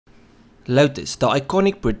Lotus, the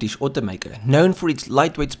iconic British automaker known for its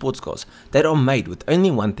lightweight sports cars that are made with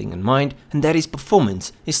only one thing in mind, and that is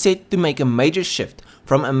performance, is set to make a major shift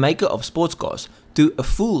from a maker of sports cars to a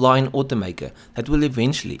full-line automaker that will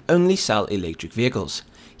eventually only sell electric vehicles.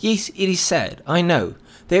 Yes, it is sad, I know.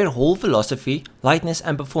 Their whole philosophy, lightness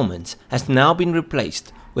and performance has now been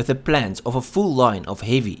replaced with the plans of a full line of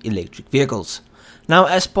heavy electric vehicles. Now,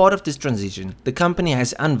 as part of this transition, the company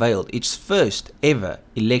has unveiled its first ever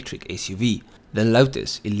electric SUV, the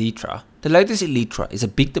Lotus Eletre. The Lotus Eletre is a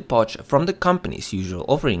big departure from the company's usual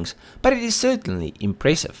offerings, but it is certainly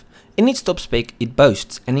impressive. In its top spec, it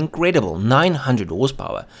boasts an incredible 900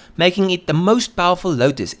 horsepower, making it the most powerful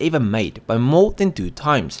Lotus ever made by more than 2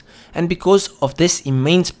 times. And because of this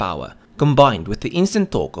immense power, combined with the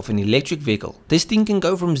instant torque of an electric vehicle, this thing can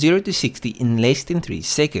go from 0 to 60 in less than 3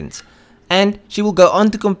 seconds. And she will go on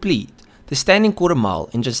to complete the standing quarter mile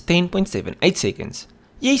in just 10.78 seconds.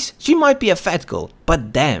 Yes, she might be a fat girl,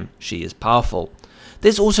 but damn, she is powerful.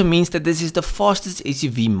 This also means that this is the fastest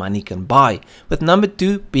SUV money can buy, with number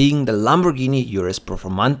 2 being the Lamborghini Urus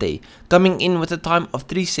Perfromante, coming in with a time of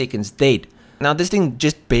 3 seconds dead. Now this thing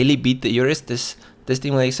just barely beat the Urus. This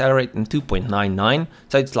thing will accelerate in 2.99,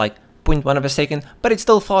 so it's like 0.1 of a second, but it's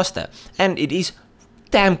still faster, and it is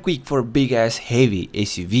damn quick for a big ass heavy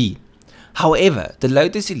SUV. However, the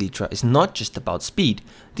Lotus Eletre is not just about speed.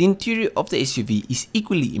 The interior of the SUV is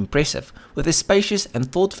equally impressive, with a spacious and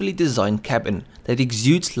thoughtfully designed cabin that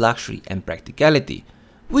exudes luxury and practicality,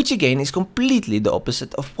 which again is completely the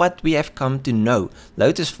opposite of what we have come to know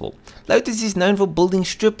Lotus for. Lotus is known for building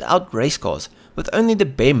stripped out race cars with only the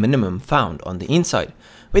bare minimum found on the inside,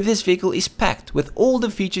 where this vehicle is packed with all the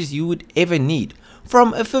features you would ever need,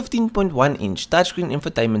 from a 15.1-inch touchscreen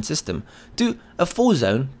infotainment system to a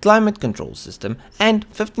 4-zone climate control system and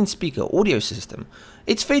 15-speaker audio system.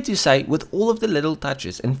 It's fair to say, with all of the little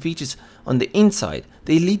touches and features on the inside,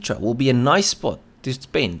 the Eletre will be a nice spot to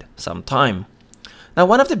spend some time. Now,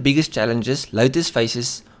 one of the biggest challenges Lotus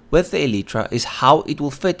faces with the Eletre is how it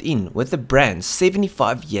will fit in with the brand's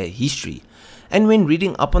 75-year history. And when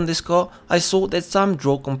reading up on this car, I saw that some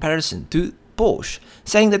draw comparison to Porsche,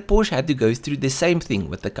 saying that Porsche had to go through the same thing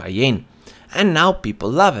with the Cayenne, and now people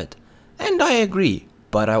love it. And I agree,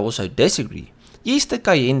 but I also disagree. Yes, the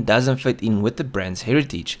Cayenne doesn't fit in with the brand's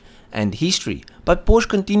heritage and history, but Porsche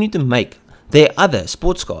continue to make their other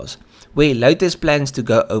sports cars, where Lotus plans to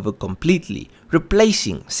go over completely,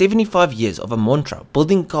 replacing 75 years of a mantra,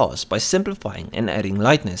 building cars by simplifying and adding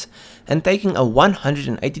lightness, and taking a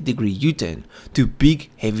 180-degree U-turn to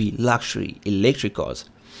big, heavy, luxury electric cars.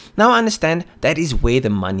 Now I understand that is where the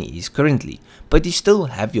money is currently, but you still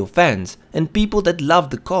have your fans and people that love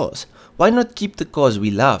the cars. Why not keep the cars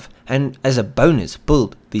we love and as a bonus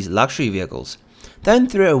build these luxury vehicles?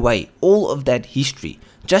 Don't throw away all of that history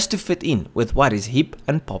just to fit in with what is hip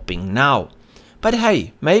and popping now. But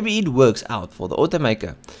hey, maybe it works out for the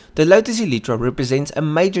automaker. The Lotus Eletre represents a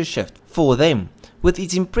major shift for them. With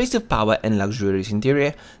its impressive power and luxurious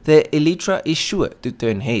interior, the Eletre is sure to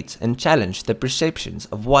turn heads and challenge the perceptions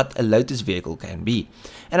of what a Lotus vehicle can be.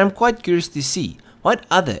 And I'm quite curious to see what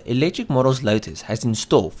other electric models Lotus has in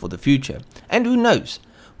store for the future. And who knows,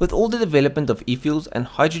 with all the development of e-fuels and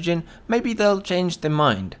hydrogen, maybe they'll change their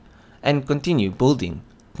mind and continue building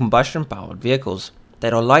combustion powered vehicles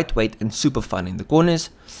that are lightweight and super fun in the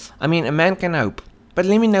corners. I mean, a man can hope. But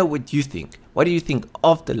let me know what you think. What do you think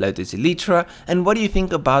of the Lotus Eletre, and what do you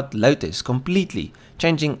think about Lotus completely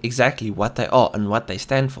changing exactly what they are and what they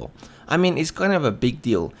stand for? I mean, it's kind of a big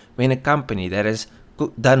deal when a company that has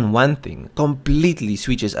done one thing completely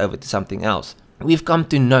switches over to something else. We've come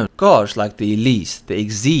to know cars like the Elise, the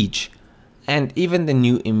Exige, and even the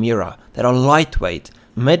new Emira that are lightweight,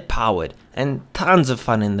 mid-powered, and tons of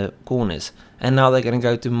fun in the corners. And now they're going to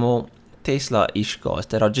go to more Tesla-ish cars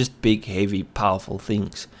that are just big, heavy, powerful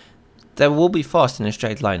things. They will be fast in a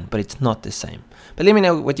straight line, but it's not the same. But let me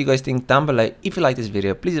know what you guys think down below. If you like this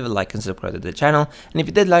video, please leave a like and subscribe to the channel. And if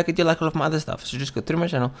you did like it, you'll like all of my other stuff. So just go through my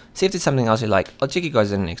channel, see if there's something else you like. I'll check you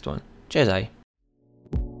guys in the next one. Cheers, eh?